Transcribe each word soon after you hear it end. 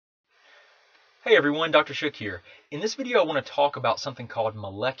Hey everyone, Dr. Shook here. In this video I want to talk about something called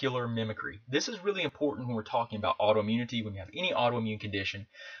molecular mimicry. This is really important when we're talking about autoimmunity, when you have any autoimmune condition,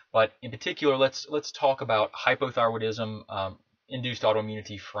 but in particular let's talk about hypothyroidism induced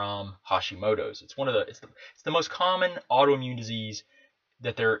autoimmunity from Hashimoto's. It's the most common autoimmune disease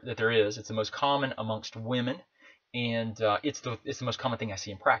that there is. It's the most common amongst women, and it's the most common thing I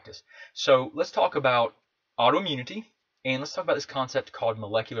see in practice. So let's talk about autoimmunity. And let's talk about this concept called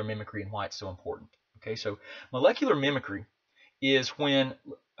molecular mimicry and why it's so important. Okay, so molecular mimicry is when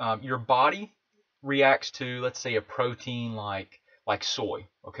your body reacts to, let's say, a protein like soy.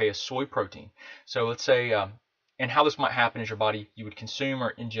 Okay, a soy protein. So let's say, and how this might happen is you would consume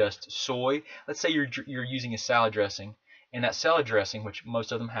or ingest soy. Let's say you're using a salad dressing, and that salad dressing, which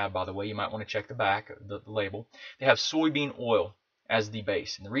most of them have, by the way, you might want to check the back, the label. They have soybean oil as the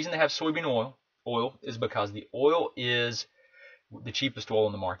base, and the reason they have soybean oil is because the oil is the cheapest oil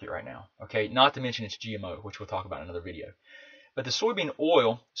in the market right now. Okay, not to mention it's GMO, which we'll talk about in another video. But the soybean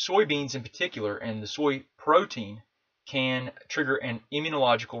oil, soybeans in particular, and the soy protein can trigger an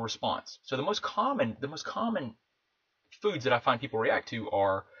immunological response. So the most common foods that I find people react to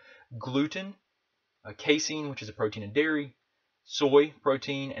are gluten, casein, which is a protein in dairy, soy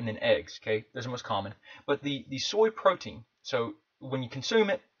protein, and then eggs. Okay, those are most common. But the soy protein, so when you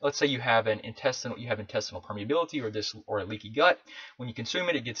consume it, let's say you have intestinal permeability or a leaky gut. When you consume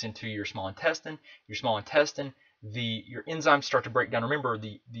it, it gets into your small intestine. Your enzymes start to break down. Remember,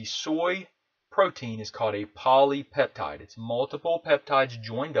 the soy protein is called a polypeptide. It's multiple peptides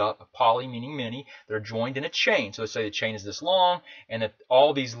joined up, poly meaning many. They're joined in a chain. So let's say the chain is this long, and that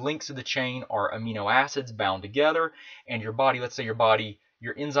all these links of the chain are amino acids bound together. And your body, let's say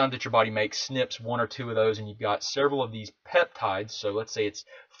your enzyme that your body makes snips one or two of those, and you've got several of these peptides. So let's say it's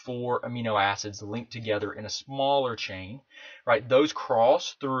 4 amino acids linked together in a smaller chain, right? Those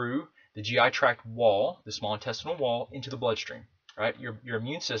cross through the GI tract wall, the small intestinal wall, into the bloodstream, right? Your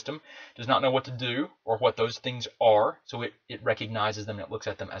immune system does not know what to do or what those things are, so it recognizes them and it looks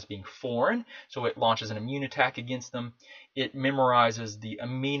at them as being foreign, so it launches an immune attack against them. It memorizes the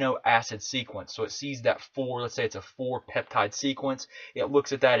amino acid sequence, so it sees that let's say it's a 4 peptide sequence. It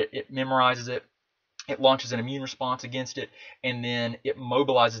looks at that, it memorizes it, it launches an immune response against it, and then it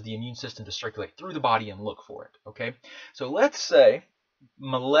mobilizes the immune system to circulate through the body and look for it. Okay, so let's say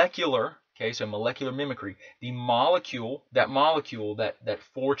molecular mimicry, that molecule, that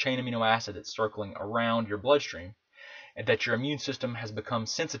 4-chain amino acid that's circling around your bloodstream and that your immune system has become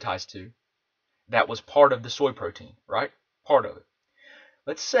sensitized to, that was part of the soy protein, right? Part of it.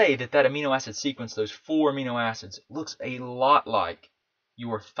 Let's say that amino acid sequence, those 4 amino acids, looks a lot like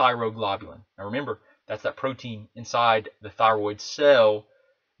your thyroglobulin. Now remember, that's that protein inside the thyroid cell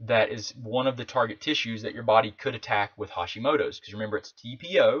that is one of the target tissues that your body could attack with Hashimoto's. Because remember, it's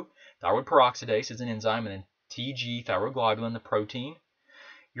TPO, thyroid peroxidase is an enzyme, and then TG, thyroglobulin, the protein.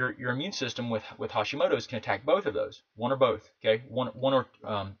 Your immune system with Hashimoto's can attack both of those, one or both. Okay, one or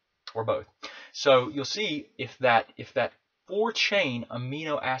both. So you'll see if that 4-chain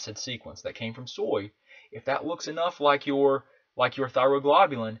amino acid sequence that came from soy, if that looks enough like your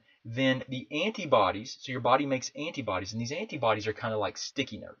thyroglobulin, then the antibodies, so your body makes antibodies, and these antibodies are kind of like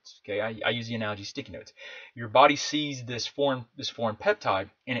sticky notes. Okay, I use the analogy sticky notes. Your body sees this foreign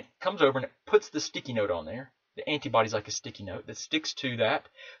peptide, and it comes over and it puts the sticky note on there. The antibody is like a sticky note that sticks to that,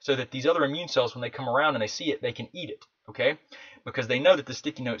 so that these other immune cells, when they come around and they see it, they can eat it. Okay, because they know that the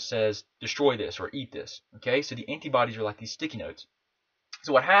sticky note says destroy this or eat this. Okay, so the antibodies are like these sticky notes.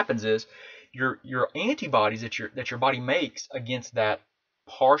 So what happens is your antibodies that your body makes against that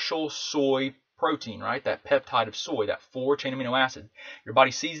partial soy protein, right? That peptide of soy, that 4-chain amino acid. Your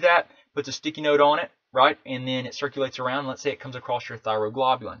body sees that, puts a sticky note on it, right? And then it circulates around. Let's say it comes across your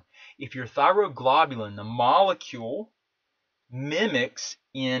thyroglobulin. If your thyroglobulin, the molecule, mimics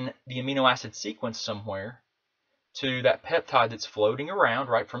in the amino acid sequence somewhere to that peptide that's floating around,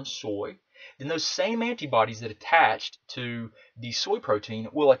 right, from soy, then those same antibodies that attached to the soy protein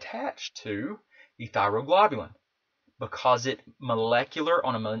will attach to the thyroglobulin. Because on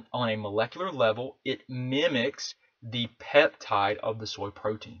a molecular level, it mimics the peptide of the soy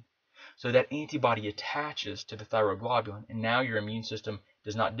protein. So that antibody attaches to the thyroglobulin, and now your immune system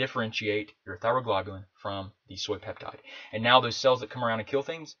does not differentiate your thyroglobulin from the soy peptide. And now those cells that come around and kill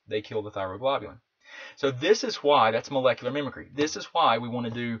things, they kill the thyroglobulin. So this is why, that's molecular mimicry. This is why we want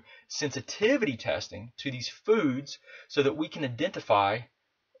to do sensitivity testing to these foods so that we can identify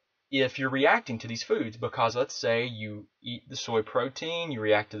if you're reacting to these foods, because let's say you eat the soy protein, you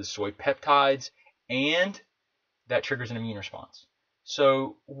react to the soy peptides, and that triggers an immune response.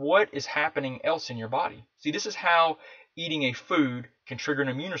 So what is happening else in your body? See, this is how eating a food can trigger an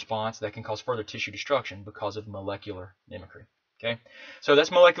immune response that can cause further tissue destruction because of molecular mimicry. Okay, so that's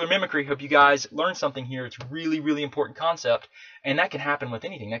molecular mimicry. Hope you guys learned something here. It's really, really important concept, and that can happen with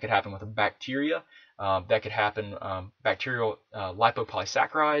anything. That could happen with a bacteria. That could happen bacterial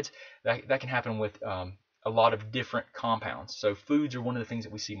lipopolysaccharides. That can happen with a lot of different compounds. So foods are one of the things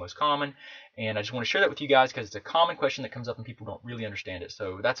that we see most common, and I just want to share that with you guys because it's a common question that comes up and people don't really understand it.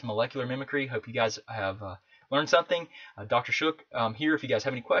 So that's molecular mimicry. Hope you guys have learned something. Dr. Shook here. If you guys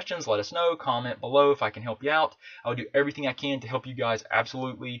have any questions, let us know. Comment below if I can help you out. I'll do everything I can to help you guys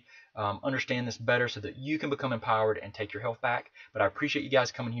absolutely understand this better so that you can become empowered and take your health back. But I appreciate you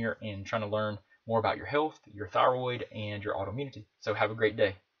guys coming here and trying to learn more about your health, your thyroid, and your autoimmunity. So have a great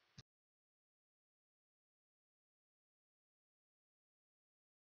day.